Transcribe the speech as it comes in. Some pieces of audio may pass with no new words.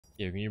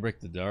Yeah, can you break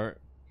the dart?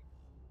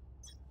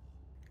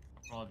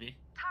 Probably.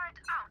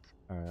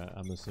 Alright,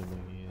 I'm assuming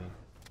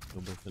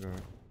he'll break the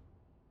dart.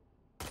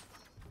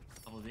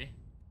 Double B.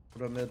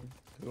 Put up mid.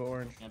 Go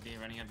orange.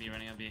 Running up B,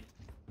 running up B.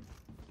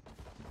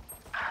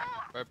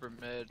 Viper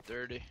mid,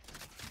 30.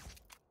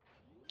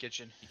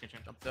 Kitchen. Kitchen.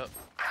 Jumped up.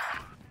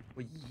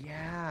 Well,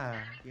 yeah,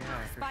 for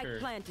Spike sure.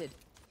 planted.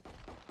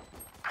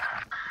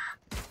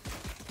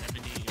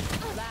 70.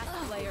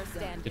 Last player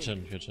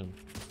standing. Kitchen.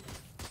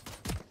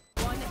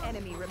 One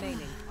enemy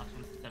remaining. Last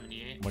one's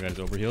 78. Oh my god, he's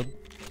overhealed.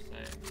 Just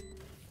say.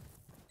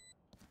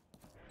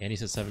 And he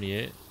said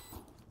 78.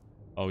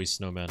 Oh, he's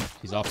snowman.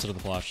 He's opposite of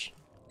the flash.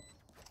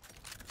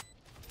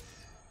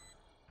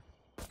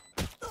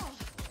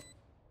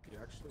 He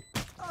actually.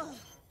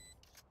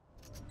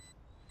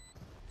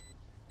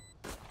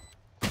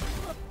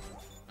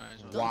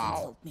 Nice.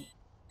 Wow.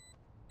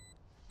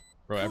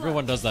 Bro,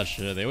 everyone does that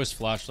shit. They always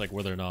flash like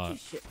where they're not.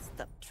 should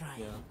stop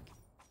trying.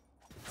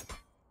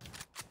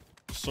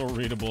 So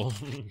readable.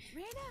 Reyna,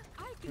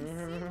 I can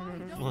see why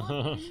you don't want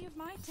any of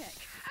my tech.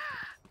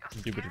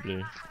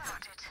 Indubitably.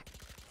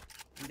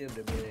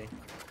 Indubitably.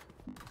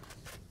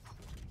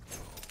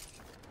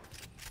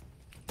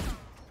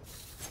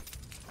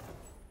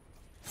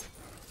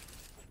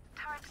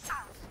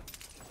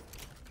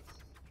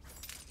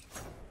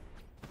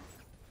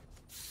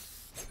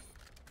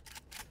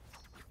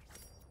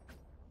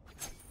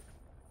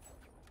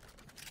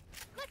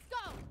 Let's go.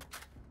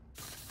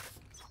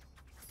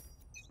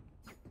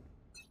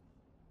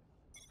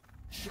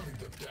 Shutting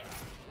them down.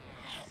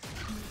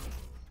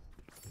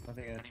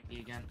 Nothing in. Running B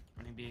again.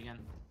 Running B again.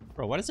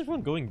 Bro, why is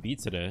everyone going B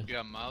today? You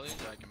got mollies?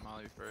 I can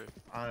molly first.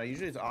 I don't know.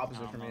 Usually it's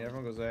opposite for me.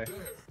 Everyone goes A.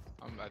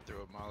 I threw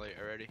a molly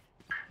already.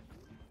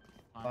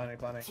 Clinic.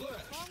 Bomb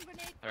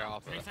grenade. They're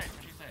off of Running it. side,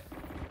 running side.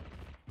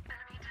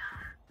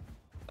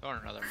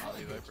 Throwing another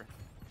molly Viper.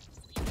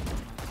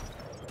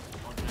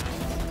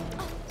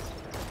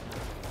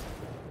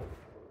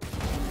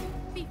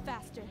 Be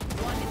faster.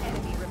 One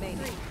enemy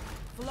remaining.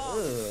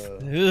 Flawless.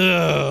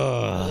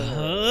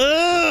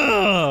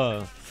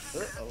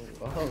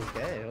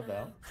 Okay, hold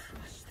on.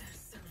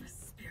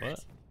 What?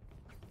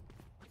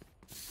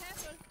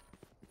 Careful.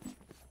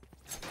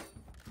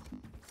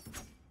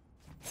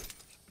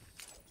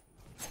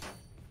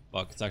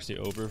 Fuck, it's actually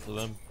over for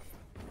them.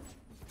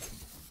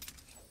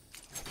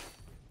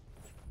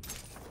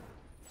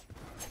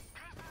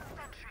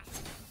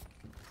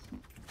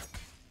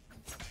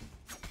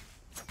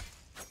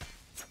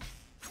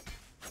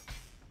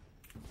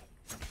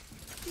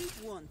 These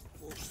ones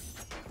full.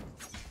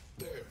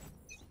 There.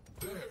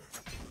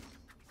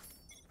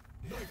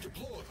 Knife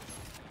deployed.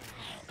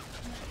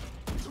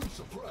 Two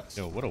suppressed.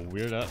 Yo, what a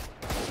weird up.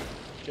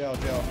 Jail.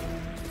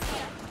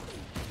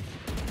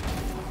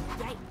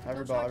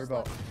 Every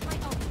ball.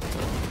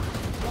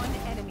 One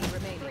enemy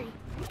remaining.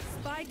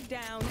 Spike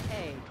down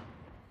A.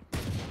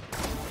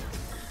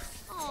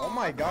 Oh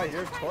my god,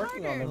 you're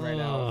twerking on them right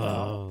now.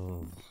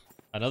 Oh.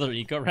 Another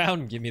eco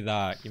round? Give me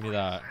that.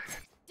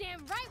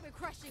 Damn right we're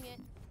crushing it.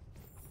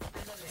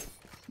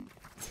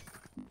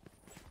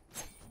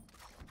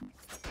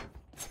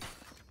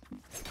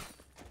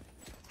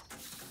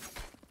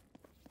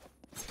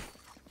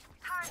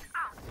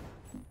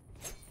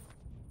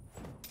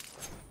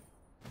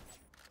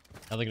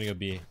 Now they're gonna go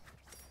B.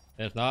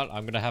 And if not,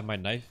 I'm gonna have my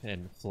knife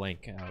and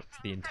flank out.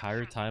 The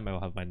entire time I will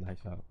have my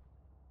knife out.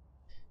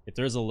 If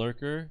there's a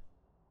lurker,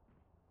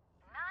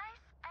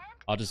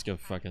 I'll just go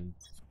fucking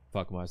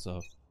fuck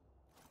myself.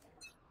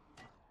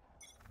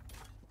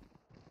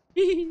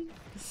 I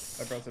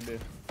brought some B.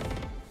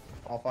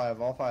 All five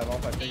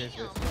fingers.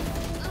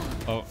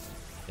 Oh,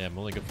 yeah, I'm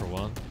only good for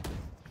one.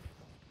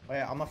 Oh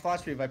yeah, I'm gonna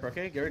flash for you, Viper,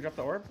 okay? Gary, drop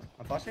the orb.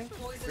 I'm flashing.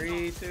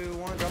 3, 2,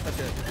 1, drop that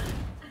shit.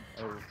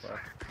 Oh, fuck.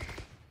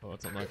 Oh,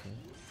 it's unlucky.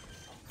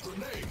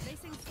 Grenade.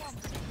 Placing swamp.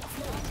 Bomb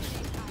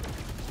grenade out.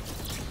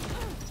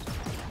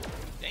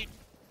 Dang.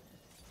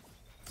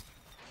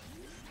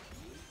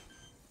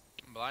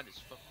 I'm blind as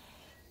fuck.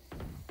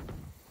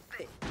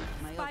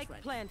 Spike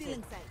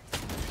planted.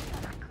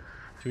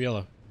 2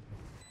 yellow.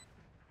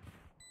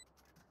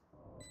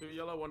 2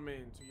 yellow, 1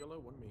 main. 2 yellow,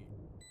 1 main.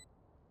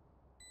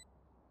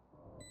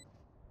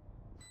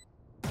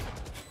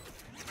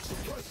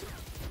 Suppressing.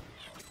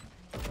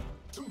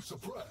 Two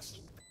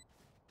suppressed.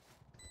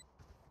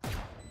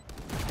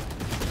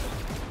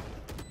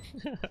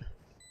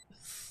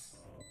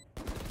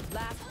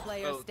 Last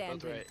player Both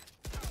standing. right.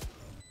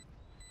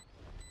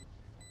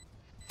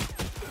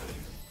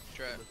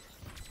 Trap.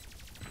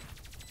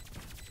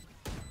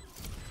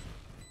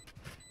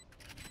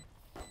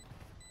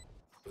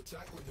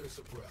 Attack when they're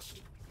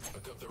suppressed.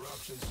 Adapt their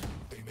options,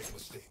 they make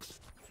mistakes.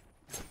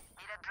 Need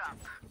a drop.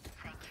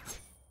 Thank you.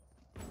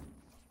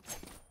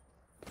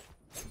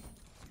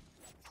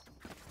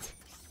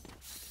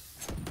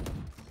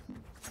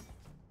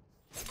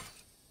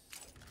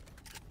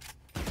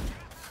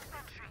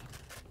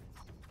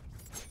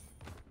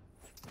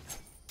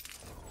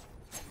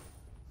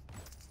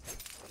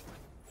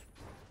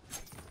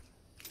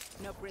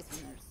 No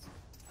prisoners.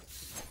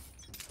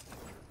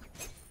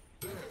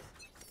 There.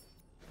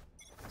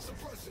 Suppressing.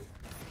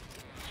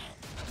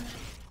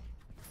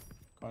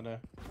 no.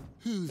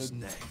 Who's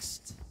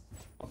next?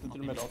 I'll through the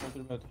mid, I'll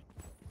through the mid.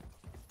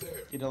 There.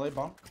 He delayed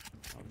bomb.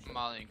 I'm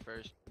mollying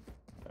first.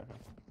 Okay.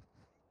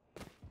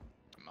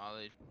 I'm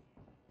mollied.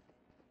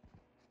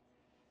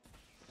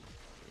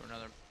 Do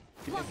another.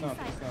 Keep it snow,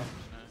 keep it snow. No.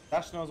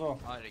 Dash snow as well.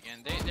 Mollied again.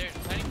 They're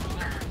planning for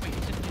their. Wait,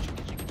 he's in the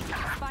kitchen.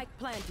 Spike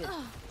planted.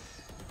 Oh,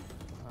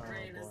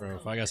 boy. Bro,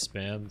 if I get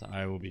spammed,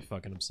 I will be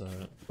fucking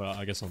upset. But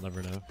I guess I'll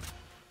never know.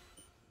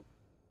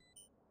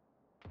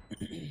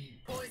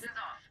 Poison's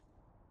off.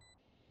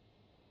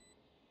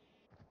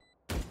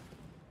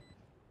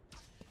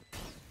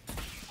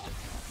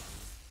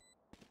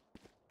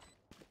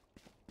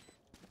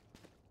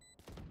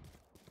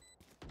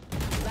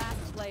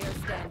 Last player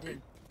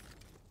standing.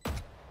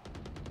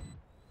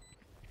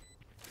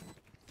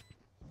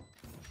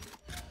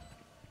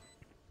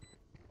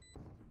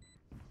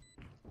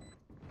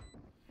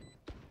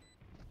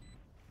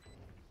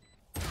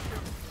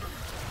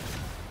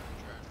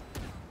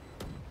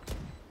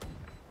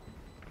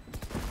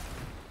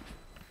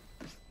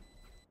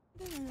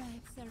 Their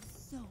lives are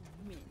so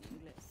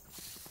meaningless.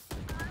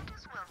 Might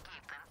as well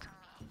give them to me.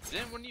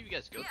 Didn't one of you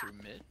guys go through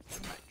mid?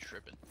 Am I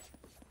tripping?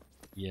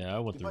 Yeah, I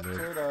went You through put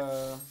mid.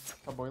 third,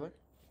 top boiler,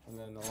 and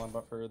then the line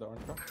butt for the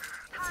orange girl.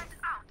 Time's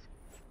out.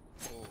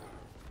 Oh.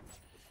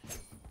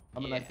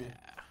 I'm a knife B.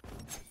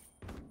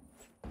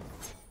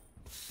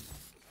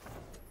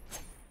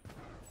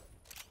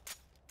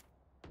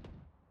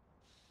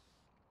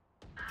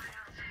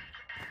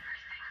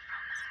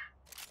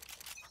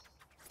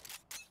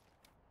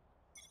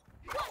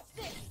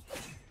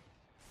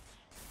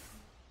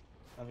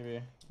 Knife B.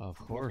 Of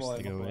course, Multiple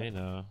they go multiple A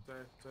now.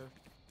 There.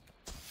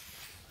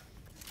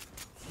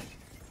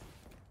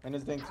 And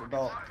his dinks,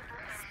 belt.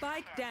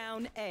 Spike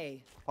down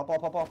A. Pop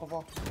off, pop off, pop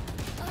off.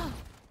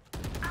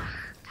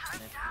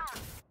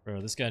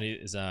 Bro, this guy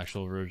is an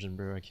actual virgin,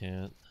 bro. I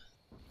can't.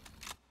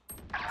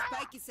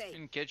 Spike is safe.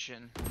 In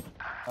kitchen.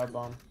 I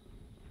bomb.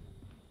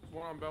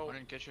 One on belt. One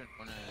in kitchen.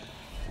 One in.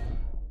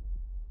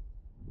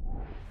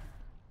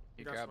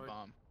 You That's grab right.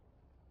 bomb.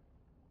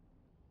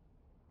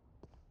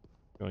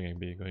 Going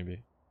B, going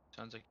B.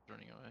 Sounds like he's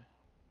running away.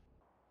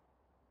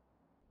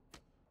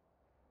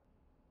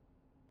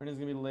 Brennan's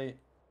gonna be late.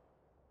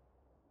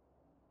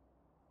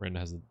 Brenda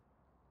has a.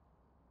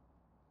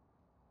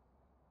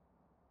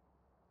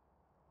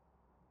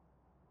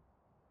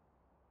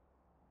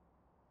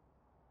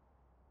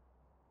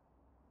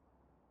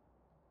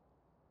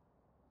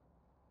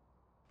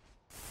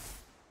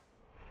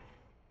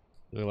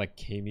 They look like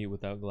Kami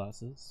without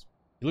glasses.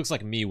 He looks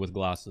like me with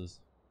glasses.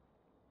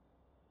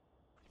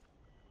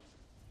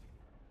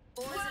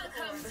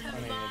 Welcome to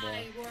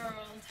my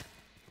world.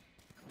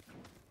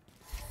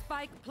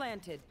 Spike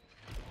planted.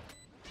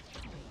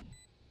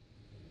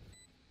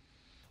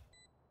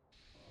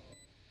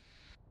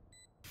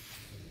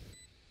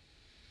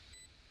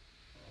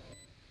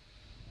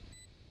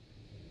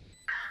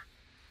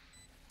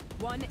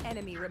 One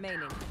enemy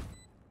remaining.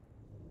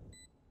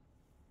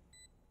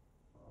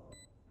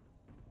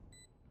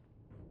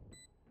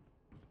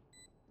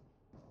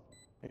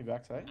 Maybe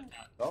backside.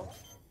 Belt.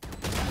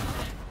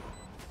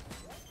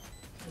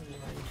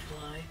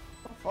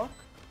 What the fuck?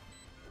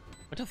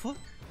 What the fuck?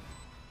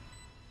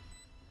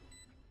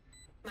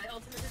 My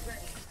ultimate is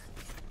ready.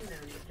 No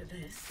need for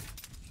this.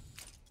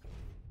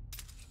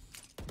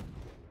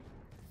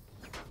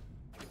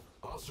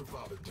 I'll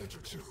survive a dent or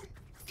two.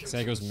 This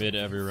goes mid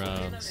every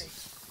round.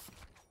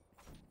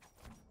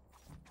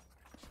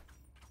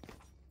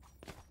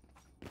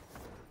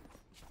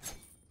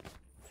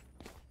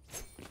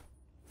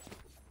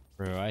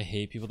 Bro, I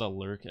hate people that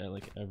lurk at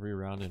like every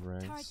round in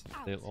ranks.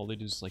 All they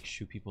do is like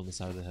shoot people in the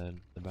side of the head,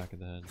 the back of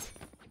the head,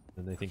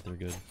 and they think they're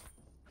good.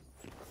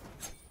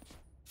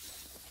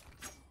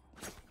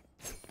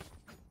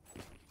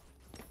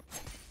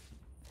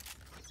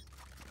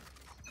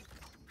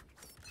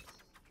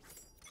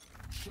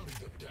 Shutting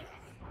them down.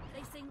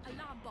 Placing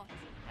alarm bot.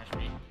 Dash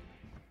me.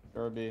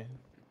 Or B.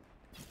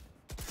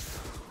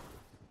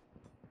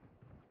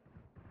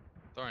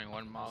 Throwing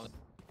one molly.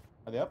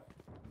 Are they up?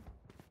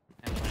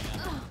 And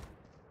running up.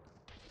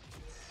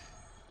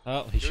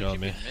 Oh, he Dude, shot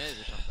keep me. it mid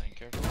or something.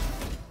 Careful.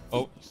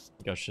 Oh,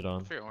 got shit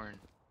on. Free orange.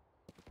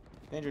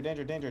 Danger,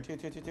 danger, danger. Two.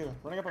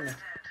 Running up on me.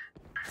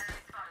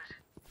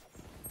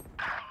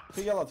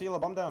 Two yellow,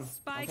 bomb down.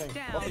 Spike Okay.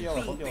 down. Both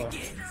yellow, both yellow.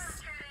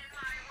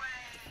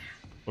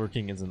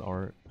 Lurking is an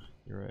art.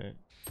 You're right.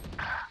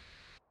 I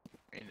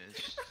mean,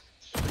 it's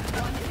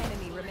One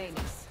enemy remaining.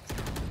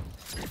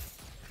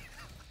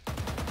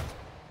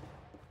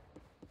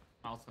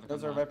 Ult's gonna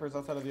Those come are down. Vipers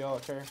outside of the yellow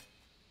chair.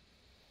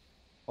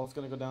 Ult's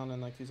gonna go down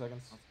in like 2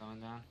 seconds. Ult's going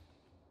down.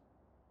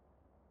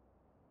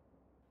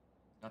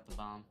 Got the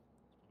bomb.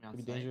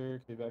 Could be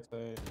danger, could be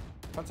backside.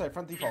 Front side,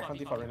 front default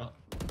right now.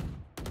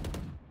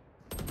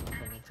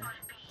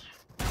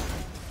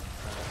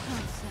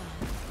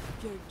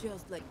 You're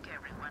just like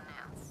Everyone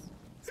else.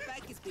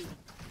 Spike is B.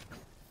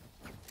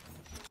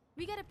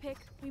 We get a pick.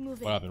 We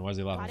move What in. happened? Why is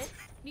he Got laughing? it?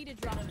 Need a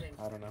drop.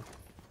 I don't know.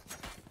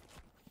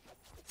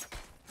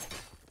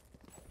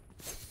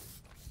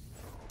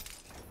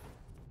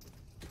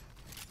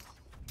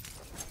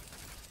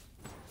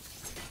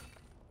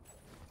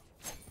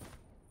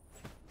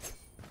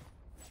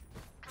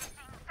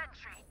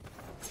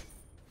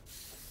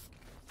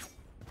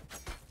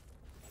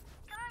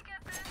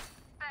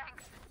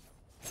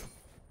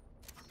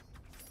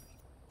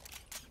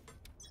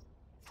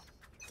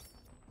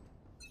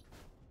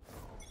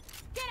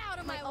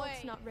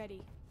 not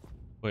ready.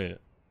 Wait.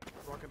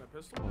 Rocking a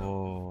pistol?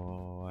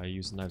 Oh, I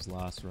used knives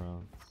last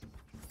round.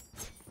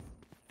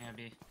 Yeah,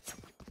 B.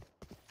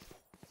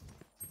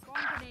 Swarm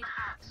grenade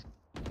out.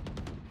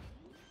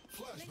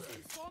 Placing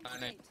swarm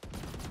grenade.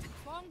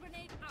 Swarm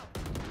grenade out.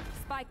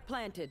 Spike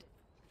planted.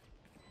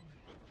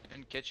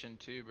 In kitchen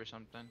tube or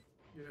something.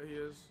 Yeah, he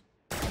is.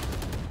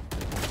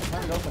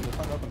 Front open, the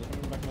front open, the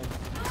front back mid.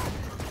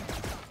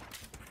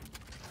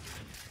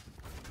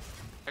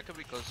 That could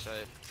be close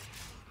side.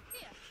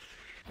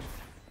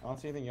 I don't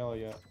see anything yellow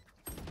yet.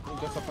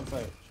 Just up front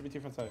side. Should be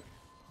two front side.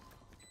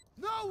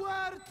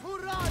 Nowhere to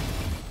run!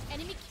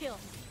 Enemy kill.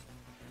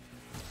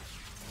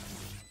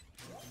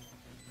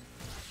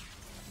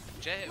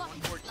 Jett,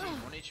 114,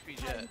 1 HP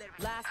Jett.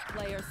 Last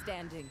player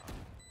standing.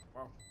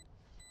 Wow.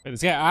 Wait,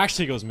 this guy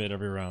actually goes mid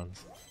every round.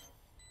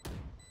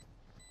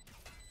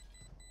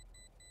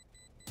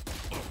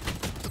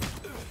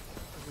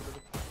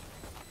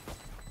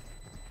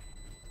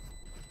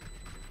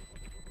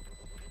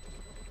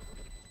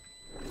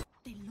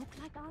 They look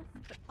like us,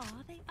 but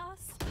are they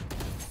us?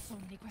 So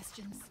many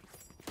questions.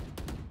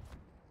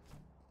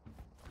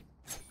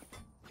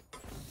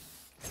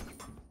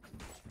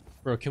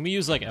 Bro, can we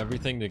use like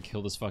everything to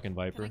kill this fucking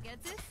Viper?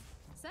 Get this?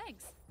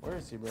 Thanks. Where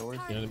is he, bro? Where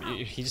is You he? know what I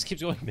mean? He just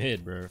keeps going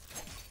mid, bro.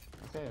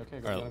 Okay, okay,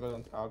 go. Alright. You wanna go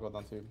down? I'll go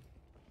down tube.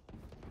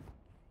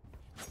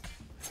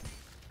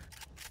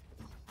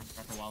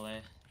 Got the wall A.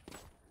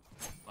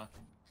 Fuck.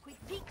 Quick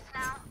peeks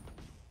now.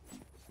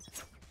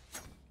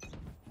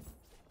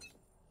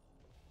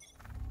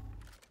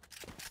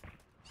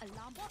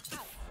 Alarm bot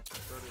out.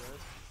 30 right?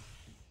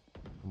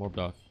 I'm warped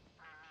off.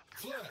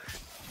 Flash.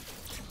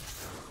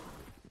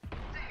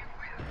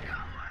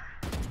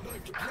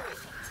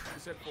 He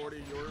said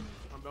 40, yours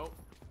on belt.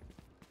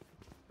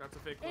 That's a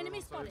fake. Enemy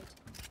on site. spotted.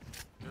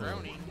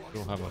 Brownie.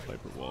 Don't have a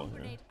Viper wall Swarm here.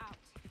 grenade out.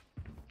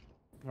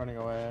 Running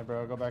away,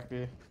 bro. Go back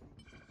B.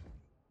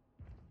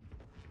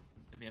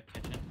 Could be up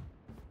kitchen.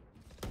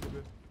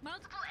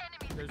 Multiple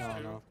enemies. There's No,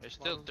 two. no. There's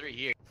still 3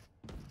 here.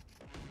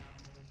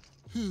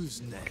 Who's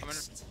Coming.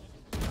 next?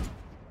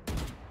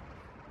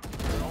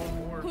 All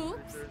four.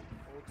 Hoops.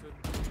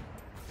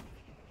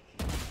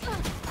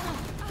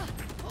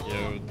 Ulted.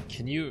 Yo,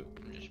 can you?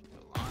 Just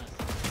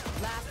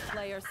alive. Last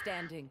player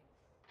standing.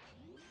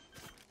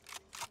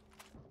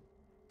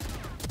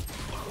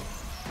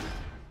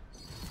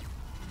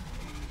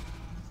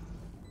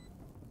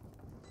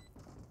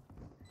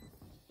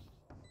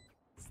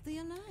 Stay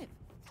alive.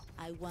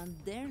 I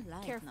want their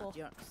life, Careful. not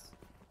yours.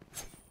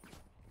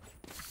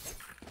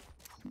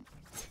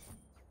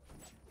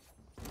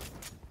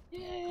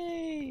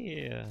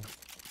 Yay!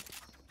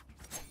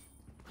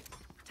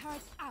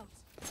 Turret out.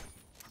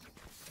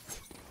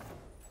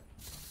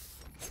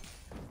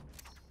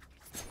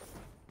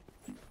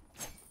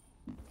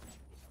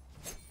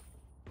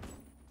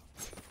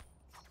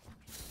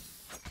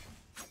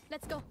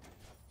 Let's go.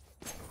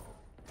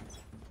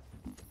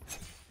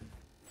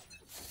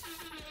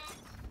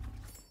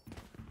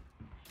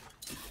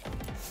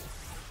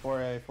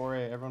 Four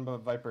A. Everyone but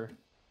Viper.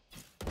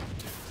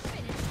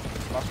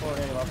 Finish. Last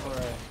 4A, last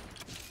 4A.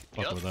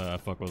 Fuck Yup. with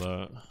that. Fuck with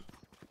that.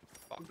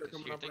 Fuck They're this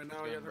coming here up thing right is now.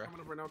 going, Yeah, bro. they're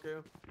coming up right now,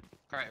 KO.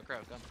 Cryo,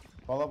 come.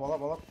 Wall up, wall up,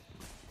 wall up.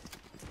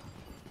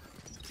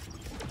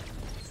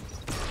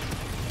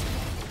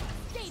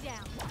 Stay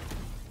down.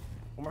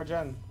 One more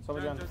Gen.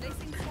 Silver Gen.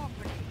 Placing swarm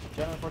grenade.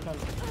 Gen and 410.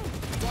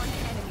 One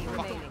enemy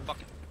remaining.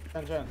 Fuck it.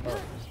 10 Gen. Oh,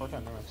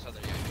 410. Never mind. So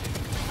there you go.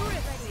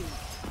 Terrifically.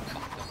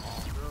 Fuck them all.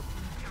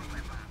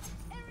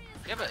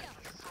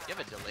 You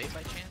have a delay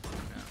by chance?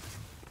 No.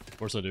 Of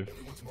course I do.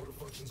 Everyone's motor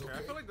functions Okay,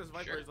 okay. I feel like this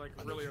Viper Sure. is like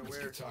I know really humans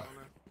aware. get I don't tired.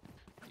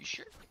 know. You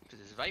sure? Because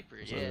it's Viper,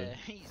 Sorry. yeah.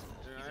 He's Yeah, an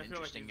I feel like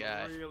interesting he's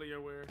guy. really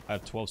aware. I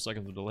have 12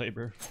 seconds of delay,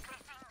 bro.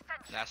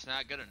 That's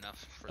not good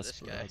enough for That's, this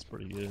guy. that's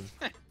pretty good.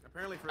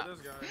 Apparently for this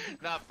guy.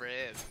 Not for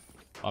him.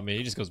 I mean,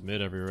 he just goes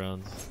mid every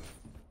round.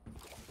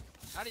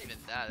 Not even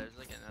that. There's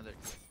like another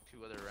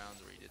 2 other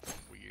rounds where he did some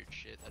weird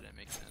shit that didn't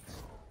make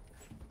sense.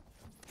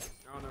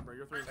 I don't know, bro.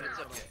 You're 3 But it's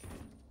okay.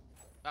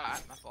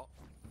 Alright, my fault.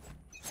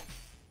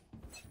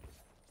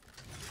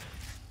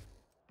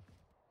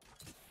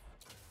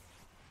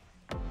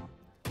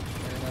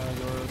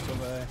 Yours,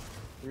 Silver.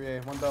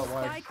 3A. One belt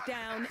wide. Spike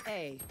down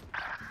A.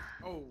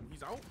 Oh,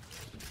 he's out?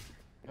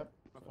 Yep.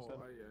 My That's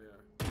fault. it.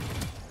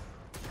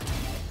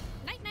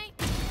 Yeah. Night night.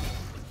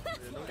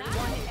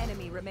 One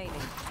enemy remaining.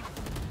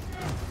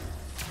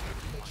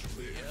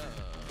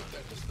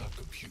 That does not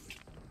compute.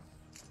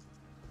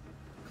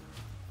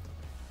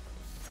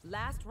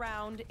 Last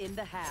round in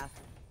the half.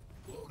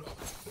 Load up.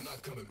 They're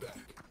not coming back.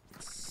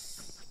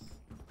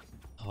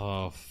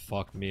 Oh,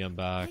 fuck me, I'm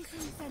back.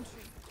 Placing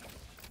sentry.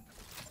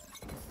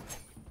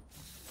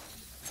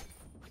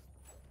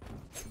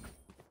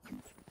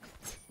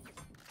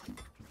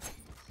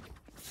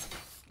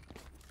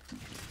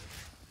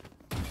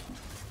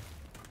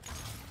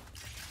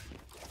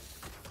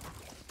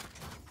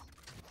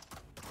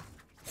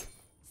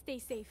 Stay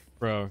safe.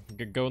 Bro,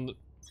 go in the...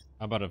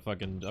 I'm about to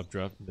fucking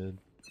updraft mid.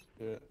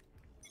 Do it.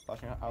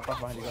 Flashing out. I'll flash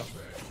behind you, go.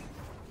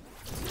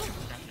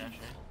 Dash, dash,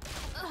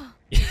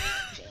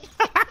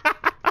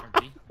 right?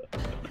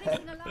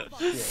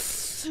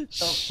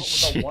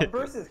 The one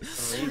verse is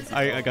crazy.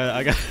 I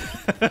got.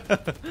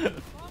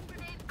 Bomb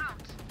grenade out.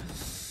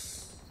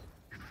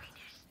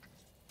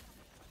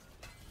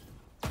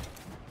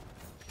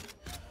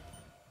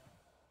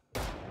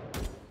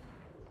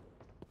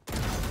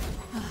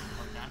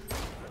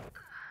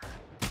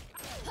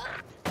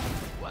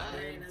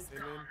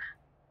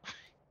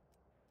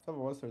 Cover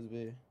was towards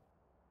B.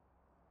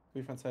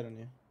 We front side on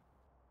you.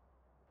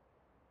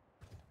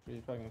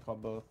 He's probably gonna call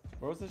both.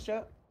 Where was this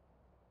Jett?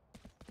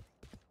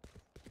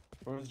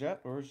 Where was Jett?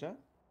 Where was Jett?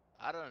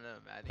 I don't know,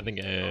 man. I think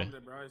I A. calmed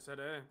it, bro. I said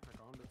A. I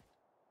calmed it.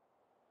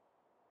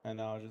 I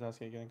know, I was just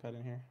asking getting cut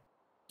in here.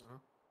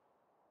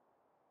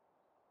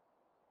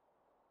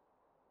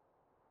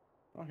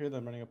 I don't hear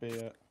them running up A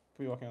yet.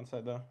 Could be walking on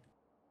side though.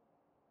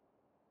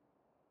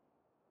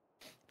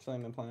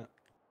 Selling them plant.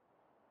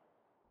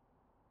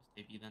 Just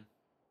AP then.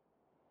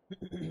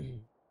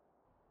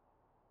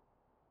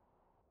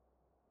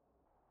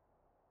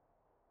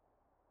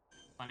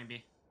 Funny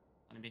B.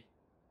 Funny B.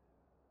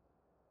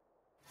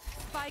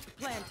 Spike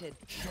planted.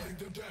 Shutting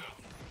them down.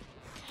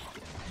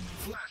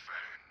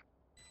 Flashbang.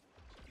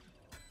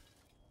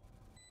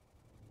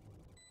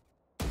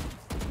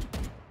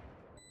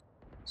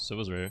 So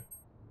was rare.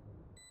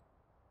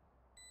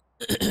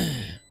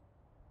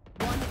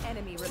 One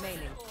enemy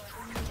remaining.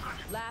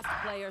 Last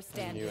player I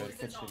standing. knew it.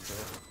 Good shit,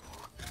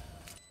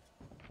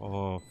 bro.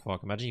 Oh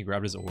fuck! Imagine he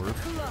grabbed his orb.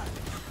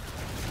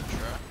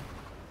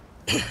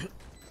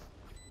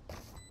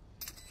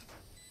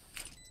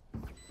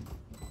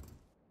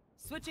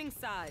 Switching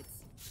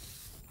sides.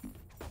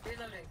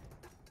 Reloading.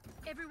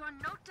 Everyone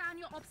note down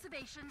your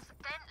observations,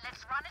 then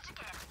let's run it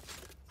again.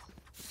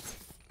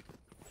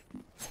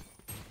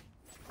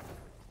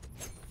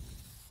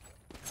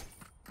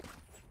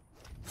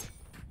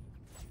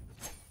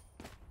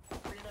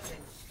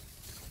 Reloading.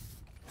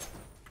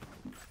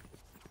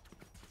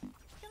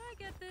 Can I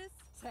get this?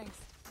 Thanks.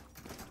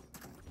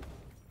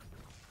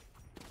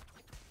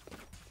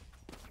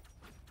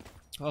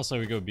 Also,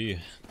 we go B.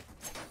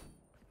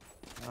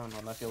 I don't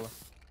know, not killer.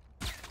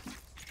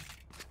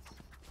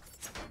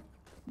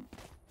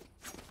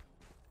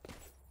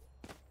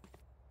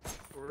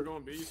 We're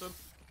going B, you said?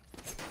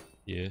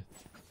 Yeah.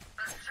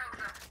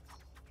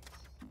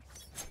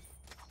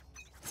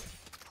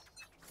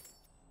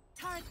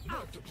 Turret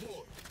Not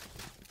deployed.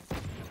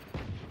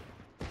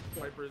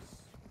 Viper's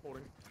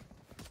holding.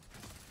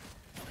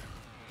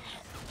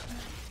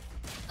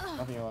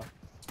 Nothing yellow.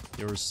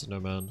 Yours,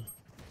 Snowman.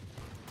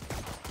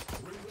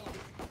 Reloading.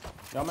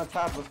 Yeah, I'm gonna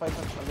tab. Let's fight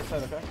on this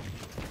side, okay?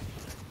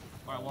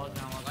 Alright, wall's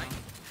down, wall's down.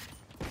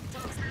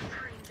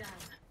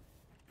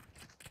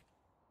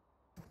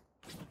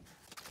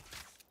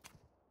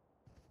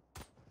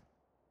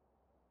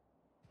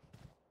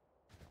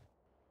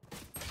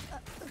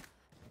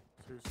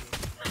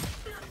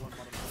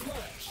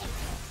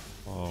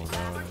 Oh no.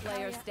 Last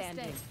player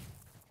standing.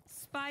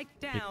 Spike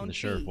Taking down. the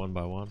sheriff B. one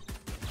by one.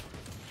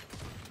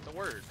 The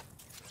word.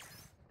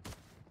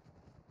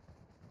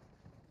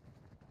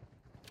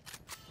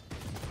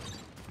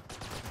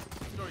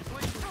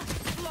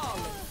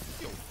 Flawless.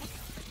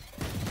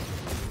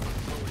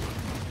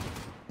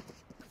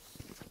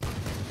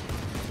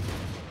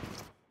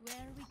 Where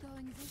are we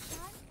going this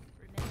time?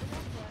 Remember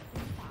that word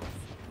in the past.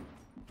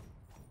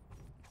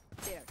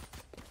 There.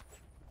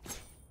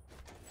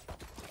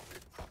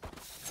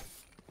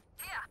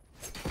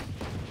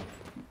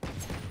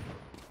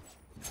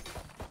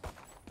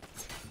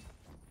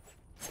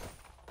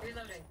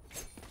 Reloading.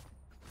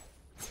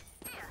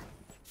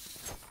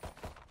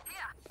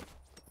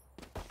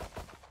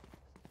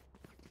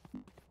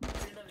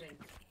 Reloading.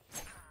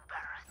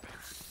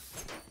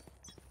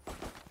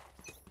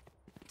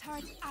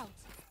 Turret out.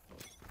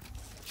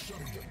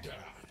 Shutting them down.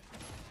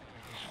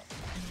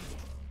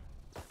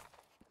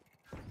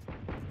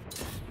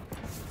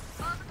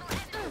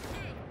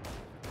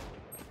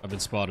 I've been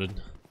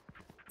spotted.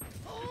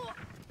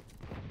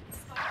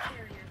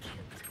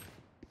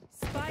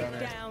 Spike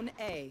down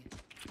A.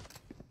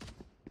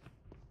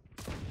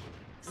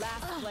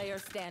 Last player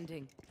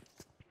standing.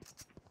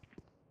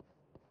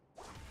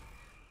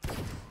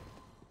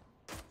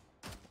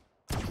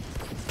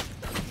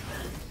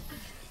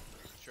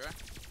 Sure.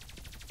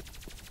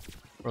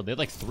 Bro, they had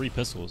like 3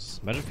 pistols.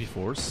 Imagine if he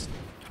forced.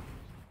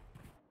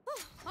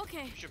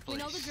 Okay, You should we play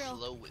know the drill.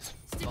 slow as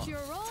Stick fuck. to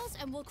your roles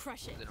and we'll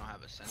crush it. They don't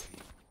have a sentry.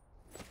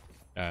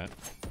 Alright.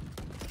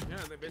 Yeah,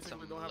 they Get some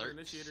basically don't have an alerts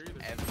initiator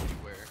either.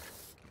 everywhere.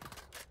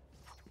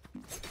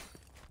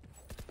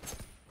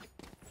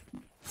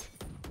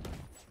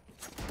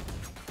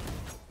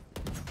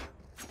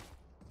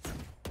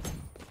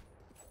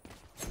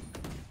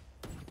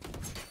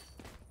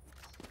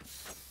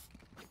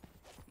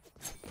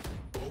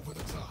 Over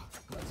the top.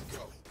 Let's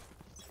go.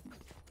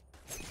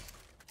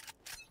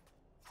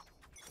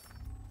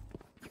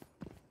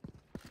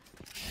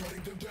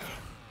 Shutting them down.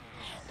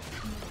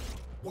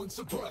 One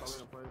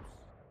suppressed. Probably gonna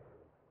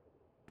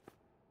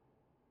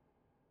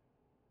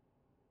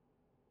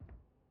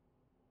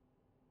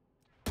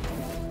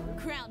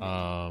play.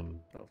 Crown.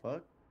 The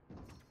fuck?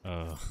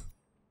 Uh.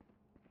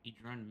 He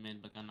droned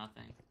mid, but got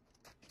nothing.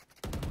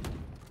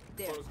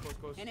 There.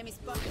 Close. Enemy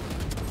spotted.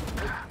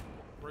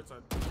 Right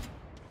side.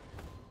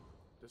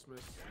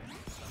 Dismiss.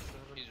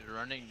 He's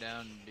running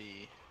down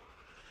B.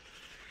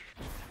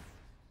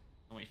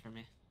 Wait for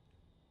me.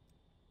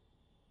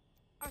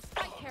 Our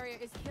spike carrier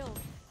is killed.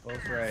 Close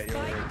right. You're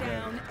Spike right.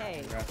 down Yeah.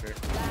 A.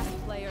 Raptor.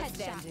 Last player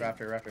Headshot. standing.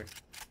 Raptor.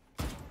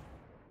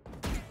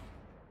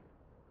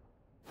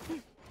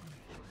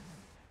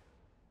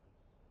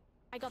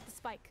 I got the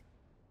spike.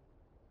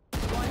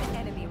 One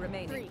enemy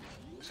remaining. 3.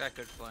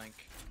 Second flank.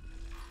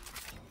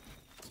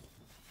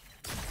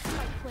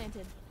 Spike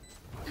planted.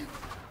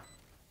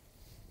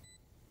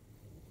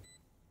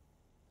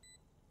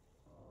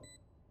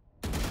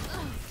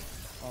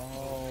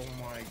 Oh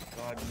my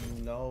god,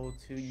 you know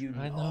too, you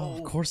know. I know.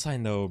 Of course I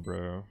know,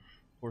 bro.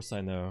 Of course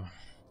I know.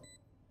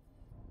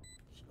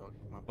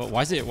 But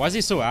why is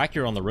he so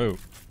accurate on the rope?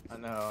 I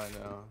know.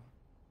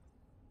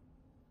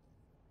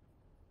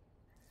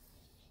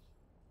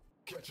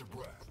 Catch your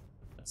breath.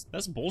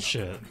 That's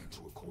bullshit. To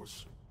a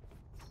course.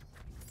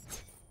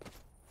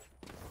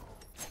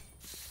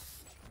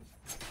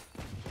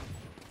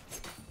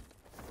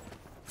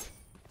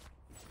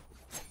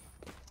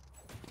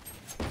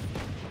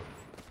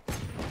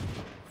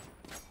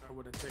 I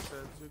wouldn't take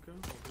that, Zuko.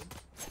 Okay.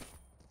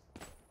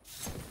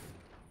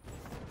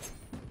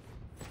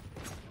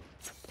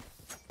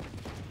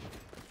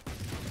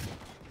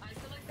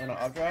 Oh no,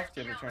 updraft?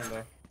 You have your turn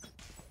though.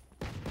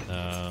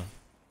 Nah. I'm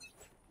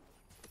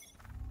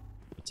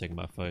taking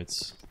my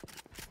fights.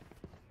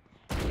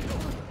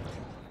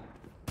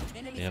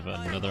 They have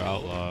another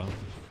outlaw.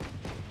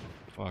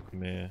 Fuck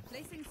me.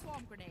 Placing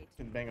swarm grenade.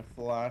 Can bang a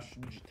flash,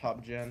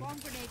 top gen. Swarm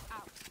grenade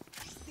out.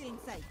 Still in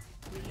sight.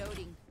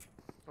 Reloading.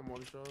 I'm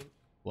one shot.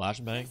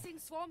 Flashbang. Placing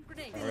swarm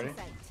grenade. Already? In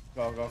sight.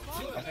 Go.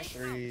 I think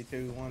 3,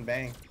 2, 1,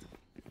 bang.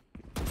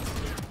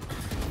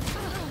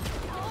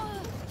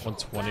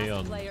 120 Last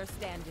on player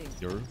standing.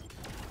 your.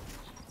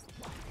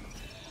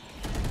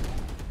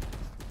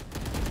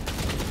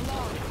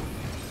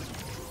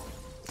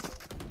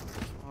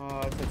 Oh,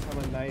 it's a ton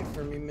of night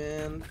for me,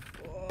 man.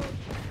 Fuck.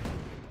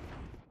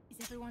 Is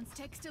everyone's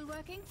tech still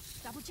working?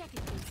 Double check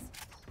it, please.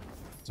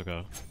 It's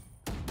okay.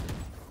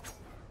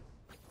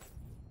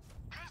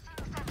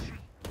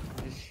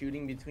 Just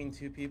shooting between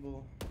two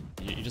people.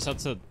 You just have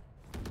to,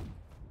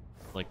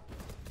 like,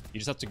 you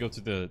just have to go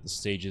through the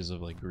stages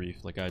of like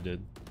grief, like I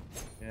did.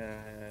 Yeah,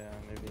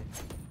 maybe.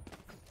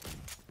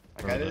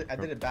 Like I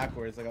did it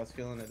backwards. Like I was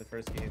feeling it the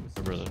first games.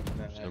 Remember And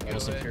then the I got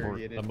most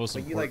interrogated. important. The most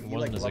But important you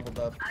one is like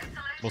leveled up.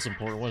 most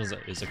important one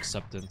is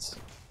acceptance.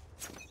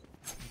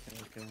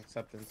 Okay,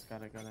 acceptance.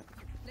 Got it.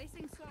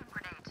 Placing swarm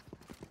grenade.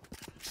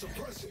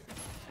 Suppress it.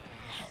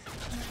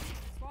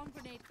 Swarm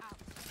grenade out.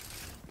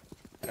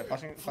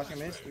 Okay, flashing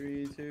miss.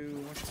 3,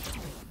 2,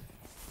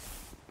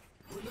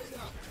 1. Grenade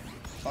out.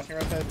 Flashing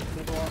right side.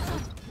 People on.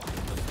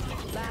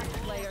 Last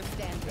player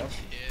standing. Yep.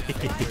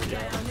 Spike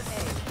down A.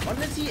 When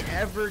does he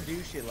ever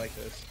do shit like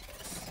this?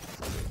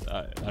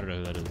 I don't know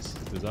who that is.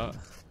 Who's that?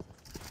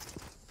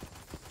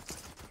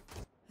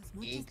 As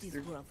much as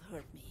this world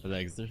hurt me, The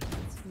Exeter?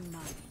 it's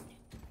mine.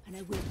 And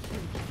I will kill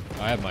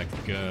you. I have my I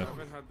gun.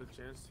 haven't had the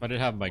chance. If I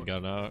didn't have my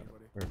gun out,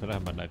 or if I didn't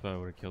have my knife out, I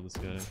would have killed this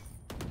guy.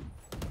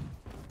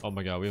 Oh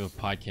my god, we have a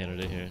pie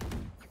candidate here.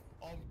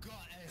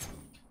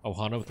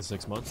 Ohana with the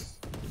 6 months.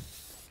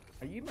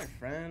 Are you my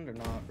friend or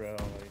not, bro?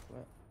 Like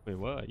what? Wait,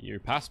 what? You're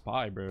past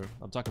pie, bro.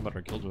 I'm talking about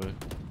our killjoy. Turret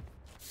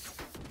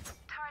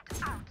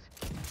out.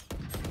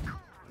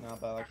 No,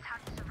 but like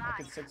I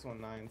could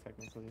 619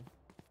 technically,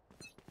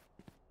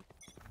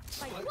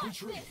 Spike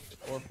retrieved.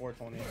 or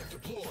 420.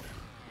 Deploy.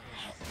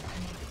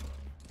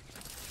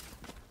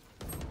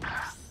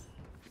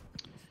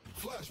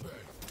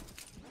 Flashbang.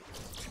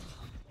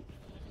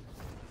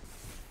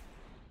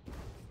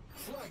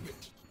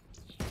 Fragment.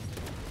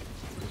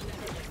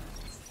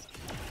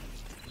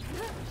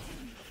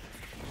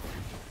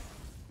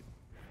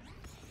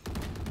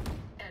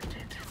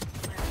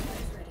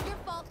 Your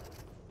fault.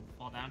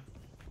 Fall down.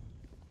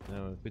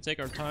 No, if we take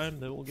our time,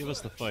 they will give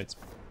us the fights.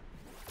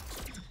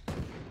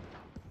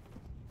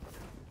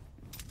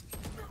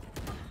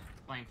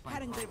 Flank.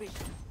 Cutting the vision.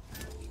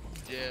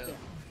 Yeah.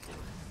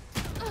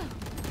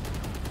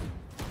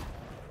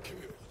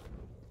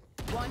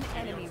 One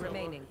enemy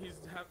remaining. He's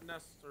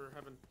nest or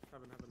heaven.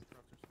 Raptors.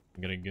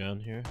 I'm getting a gun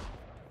here.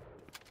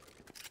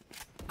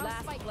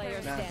 Last spike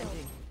player carrier.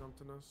 standing. Jump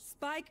to nest.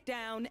 Spike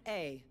down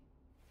A.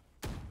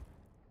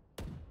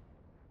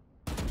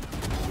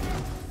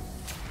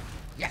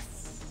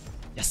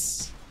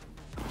 Yes!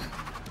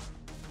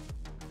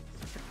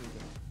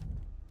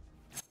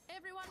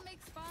 Everyone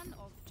makes fun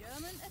of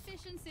German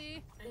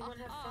efficiency. Anyone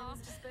have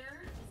funds to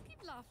spare? Just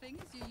keep laughing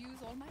as you use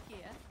all my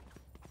gear.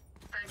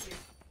 Thank you.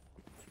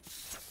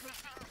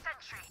 Placing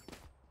sentry.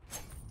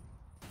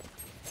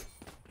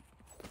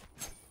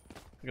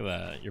 Look at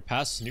that. You're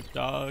past Snoop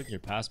Dogg, you're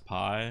past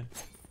Pie.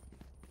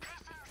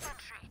 Placing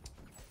sentry.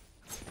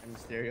 And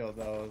stereo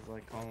though is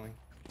like calling.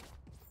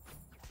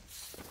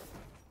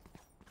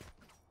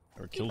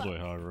 Or Killjoy,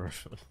 however.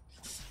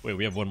 Wait,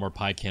 we have one more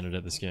Pie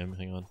candidate this game.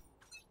 Hang on.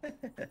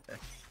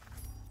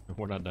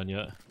 We're not done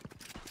yet.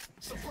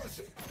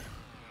 Suppressing.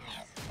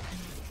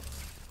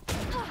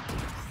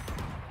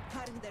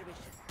 Cutting their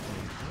vision.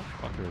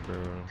 Fucker,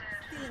 bro.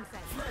 Stealing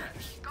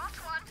sight. Got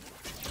one.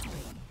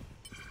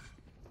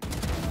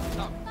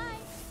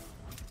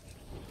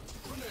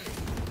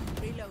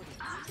 Reloading.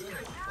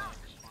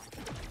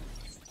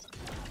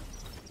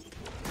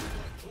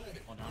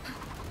 Hold on.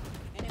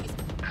 Enemies.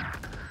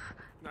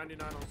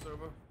 99 on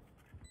Sova.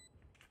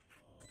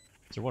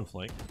 Is there one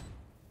flank?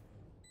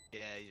 Yeah,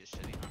 he's just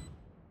sitting.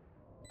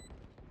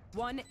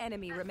 One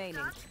enemy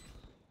remaining.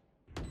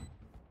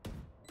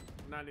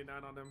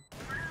 99 on them.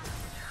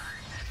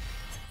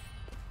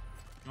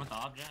 You want the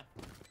object?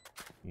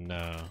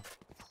 No.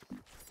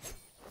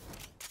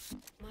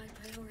 My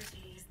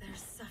priority is their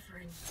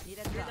suffering. Need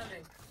a drop.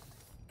 Reloading.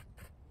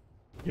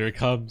 Here it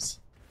comes.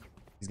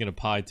 He's gonna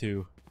pie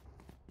too.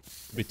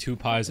 It'll be 2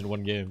 pies in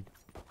one game.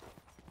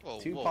 Whoa,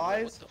 Two whoa,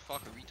 pies? what the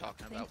fuck are we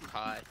talking about,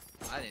 pie?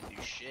 I didn't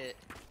do shit.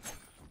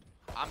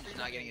 I'm just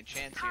not getting a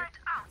chance here.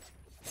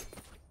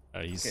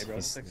 He's, Okay, bro,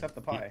 he's, just accept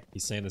the pie.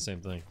 he's saying the same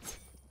thing.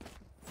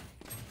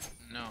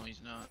 No,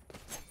 he's not.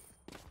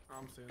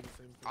 I'm saying the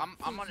same thing.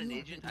 I'm on an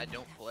agent I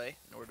don't play,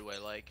 nor do I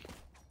like.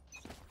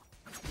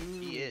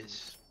 He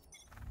is.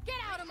 Get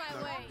out of my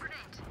way!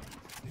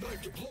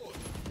 Knife deployed.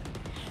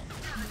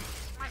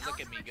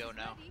 Look at me go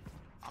now.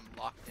 I'm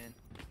locked in.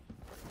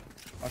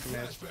 Watch him,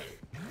 man. Flashbang.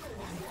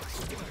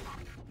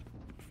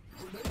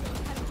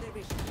 Cutting their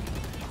vision.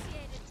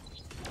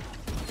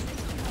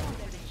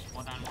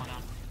 One down, one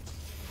down.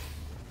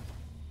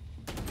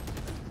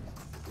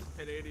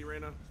 Hit 80,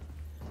 Reyna.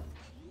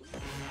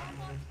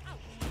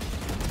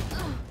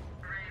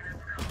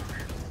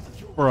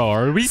 Bro,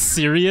 are we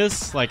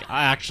serious? Like,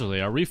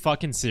 actually, are we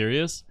fucking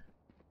serious?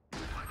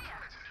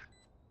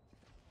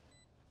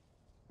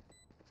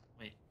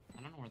 Wait,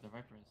 I don't know where the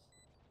Viper is.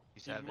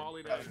 He's He's having.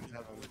 mollied Yeah, out. He's they're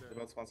mollied out.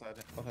 both spawn side.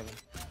 Both have them.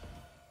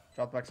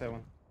 Drop the backside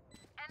one.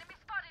 Enemy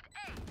spotted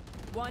A.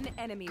 One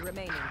enemy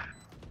remaining.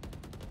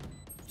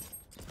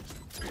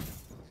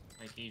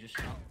 Wait, can you just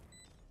shout?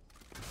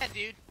 Yeah,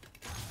 dude.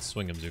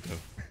 Swing him, Zuko.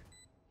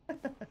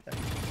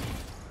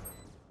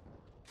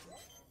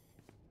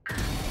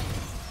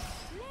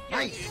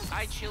 Yeah, dude.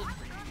 I chilled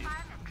for you, dude.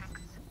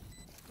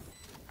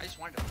 I just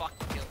wanted to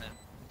fucking kill him.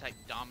 Type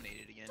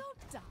dominated again.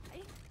 Don't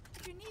die.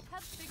 If you need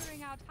help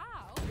figuring out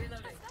how,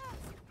 Reloading. just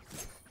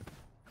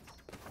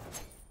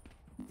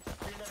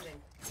ask.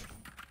 Reloading.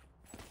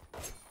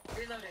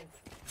 Reloading.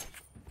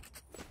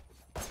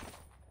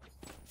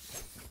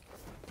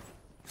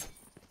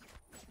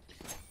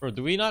 Bro,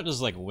 do we not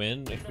just like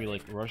win if we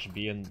like rush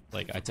B and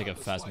like I take a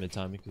fast mid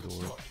time because it'll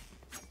work? I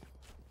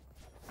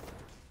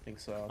think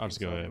so. I'll just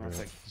go ahead, bro. That's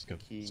like Just go.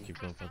 key. Just keep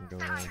going. Fucking go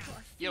ahead.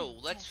 Yo,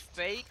 let's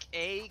fake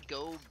A,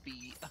 go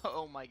B.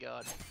 Oh my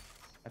god. I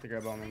have to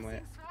grab on him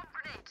late. Swarm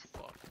grenade.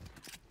 Fuck.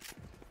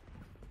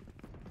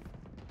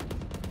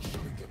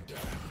 Shooting them down.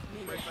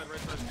 Right side,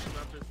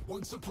 Raptors.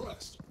 One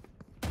suppressed.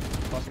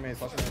 Flash him,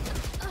 flash him.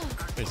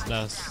 Face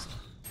nest.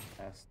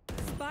 Yes.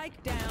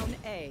 Spike down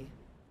A.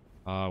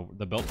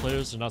 The belt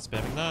players are not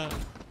spamming that.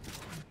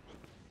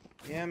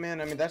 Yeah,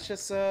 man. I mean, that's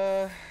just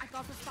I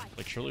got the spike.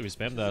 Like surely we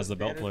spam that as the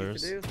belt standard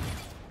players. you could do.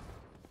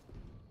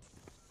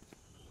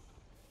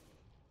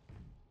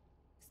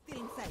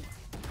 Stealing sight.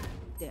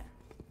 There.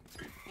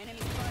 Enemy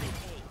spotted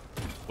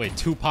A. Wait,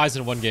 2 pies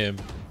in one game.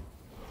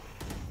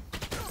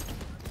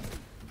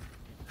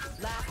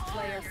 Last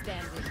player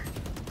standing.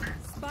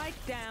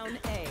 Spike down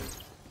A.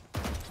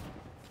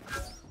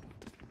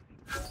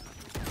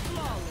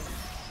 Flawless.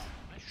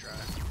 Nice try.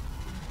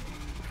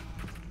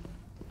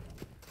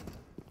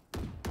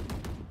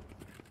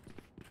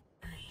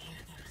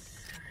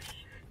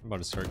 I'm about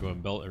to start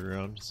going belt every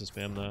round just to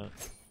spam that.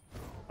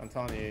 I'm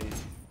telling you,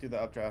 do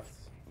the updraft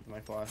with my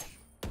flash.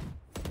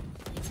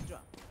 Need to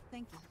drop.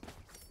 Thank you.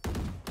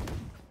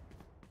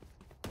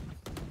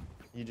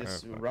 You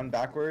just Alright, fuck. run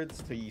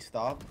backwards till you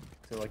stop,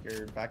 till like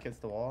your back hits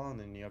the wall, and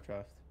then you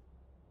updraft.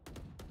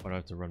 Why do I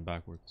have to run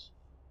backwards?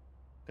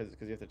 Because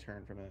you have to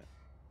turn from it.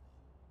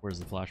 Where's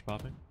the flash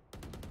popping?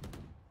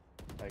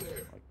 Like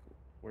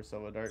where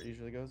Solo Dart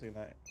usually goes, in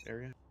that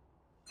area.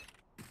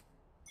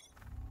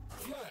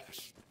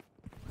 Flash.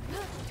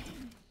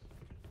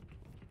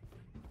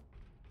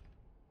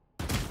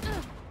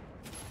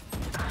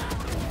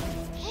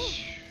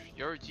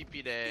 Your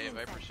TP day,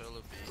 Viper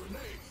solo B.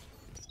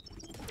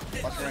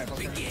 Flash your ramp,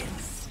 flash your ramp.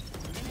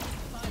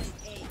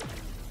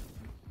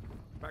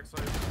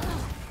 Backside.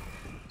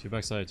 2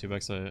 backside, 2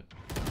 backside.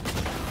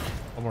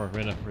 One more,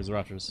 Reyna. Where's the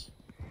Raptors?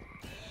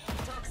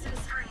 Toxin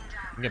screen You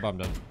down. can get bomb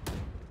done.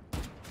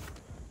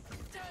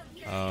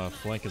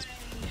 Flank is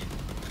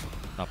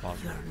not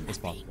possible. It's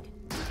possible.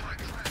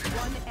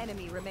 One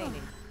enemy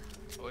remaining.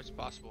 Oh, it's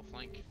possible.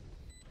 Flank.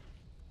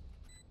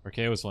 Or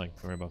KO is flank.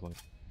 Don't worry about flank.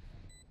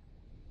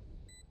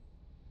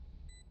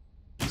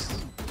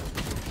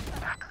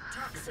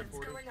 Toxins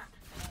going up.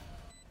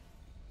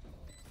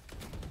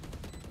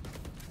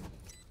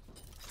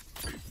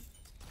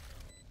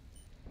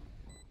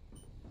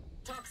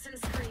 Toxin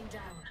screen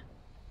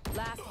down.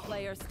 Last player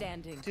player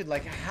standing. Dude,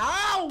 like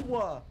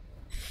how?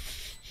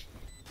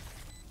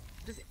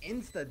 Just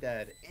insta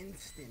dead,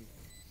 instant.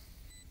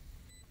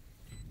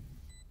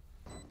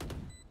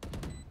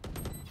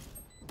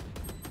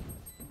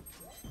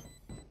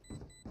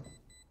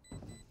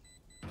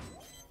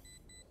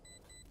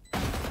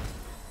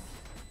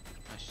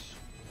 Nice.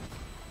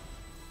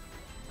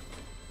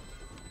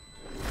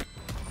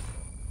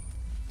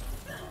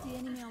 The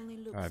enemy only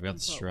looks Alright, we got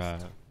the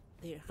strat.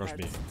 Their Rush hearts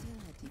B. still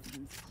at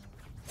even.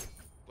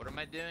 What am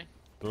I doing?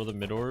 Throw the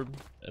mid orb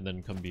and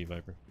then come B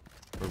Viper.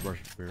 We're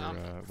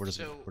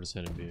just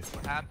hitting B.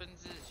 What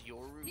happens is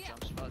your root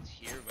jump spot's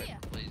here, Viper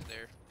plays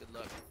there. Good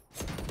luck.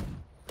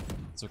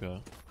 It's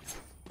okay.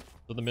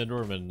 Throw the mid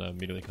orb and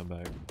immediately come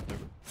back.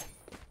 Viper.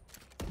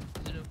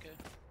 Is it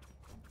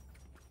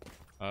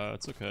okay?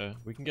 It's okay.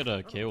 We can get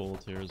a KO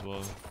ult here as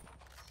well.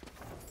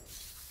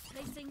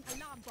 Placing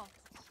alarm bot.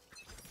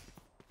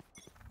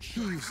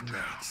 Who's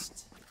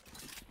next?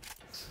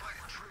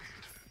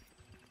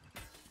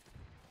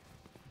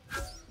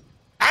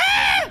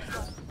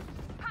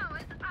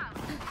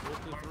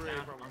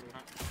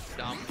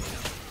 Dumb.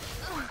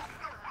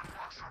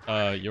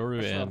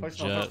 Yoru and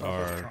Jett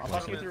are I'll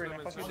pass you flanking. through right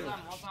now, pass you through.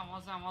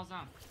 What's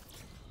on?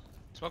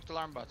 Smoked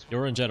alarm bots.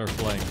 Yoru and Jett are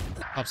flanking.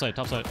 Top side,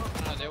 top side.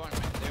 No, they went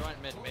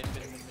mid.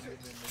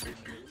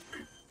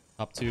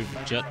 Top tube.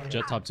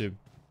 Jett top tube.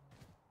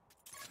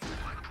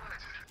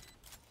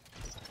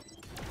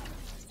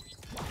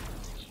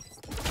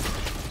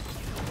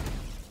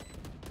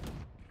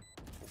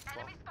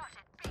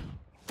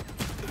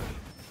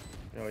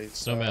 Yo, he's,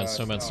 Snowman. Last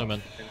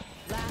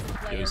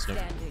player he's no-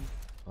 standing.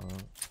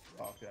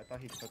 Oh, dude, I thought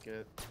he took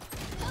it.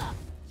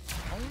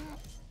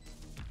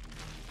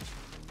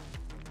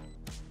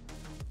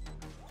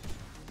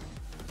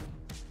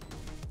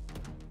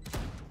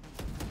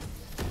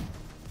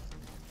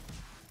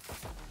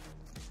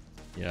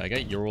 Yeah, I got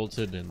Yoru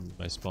ulted in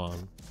my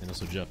spawn, and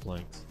also Jett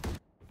flanked.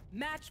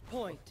 Match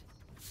point.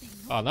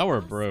 Oh, now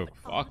we're broke.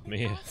 Fuck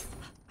me. I have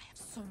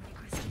so many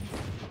questions.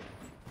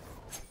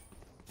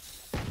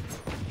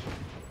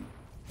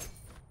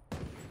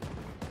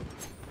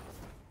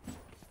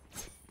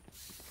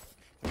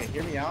 Okay,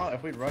 hear me out.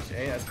 If we rush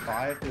A as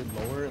 5 through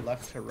lower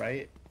left to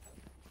right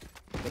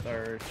with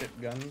our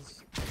shit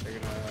guns, they're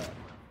gonna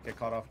get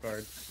caught off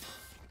guard.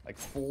 Like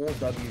full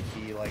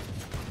WT, like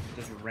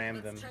just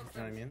ram them. You know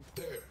what I mean?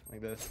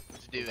 Like this.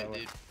 Let's do it,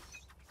 dude.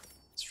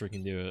 Let's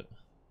freaking do it.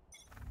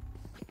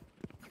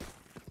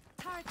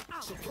 Turret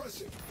out.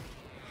 Suppressing.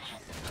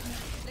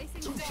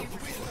 Placing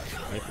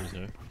Viper's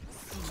there.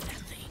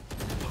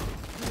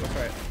 That's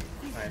right.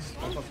 Nice.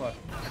 1 plus left.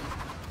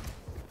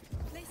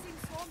 Placing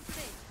swarm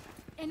grenade.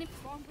 Enemy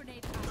swarm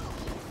grenade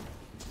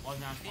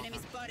out. Enemy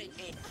spotted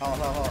A.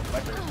 Hall.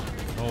 Viper.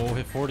 Oh,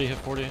 hit 40, hit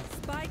 40.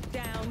 Spike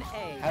down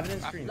A. Have it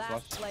in screen, Last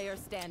Flush. player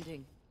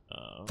standing.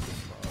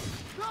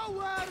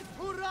 Nowhere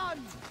to run!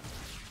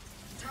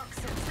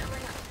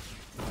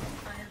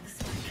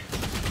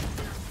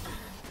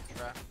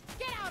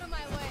 Get out of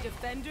my way.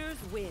 Defenders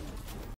win.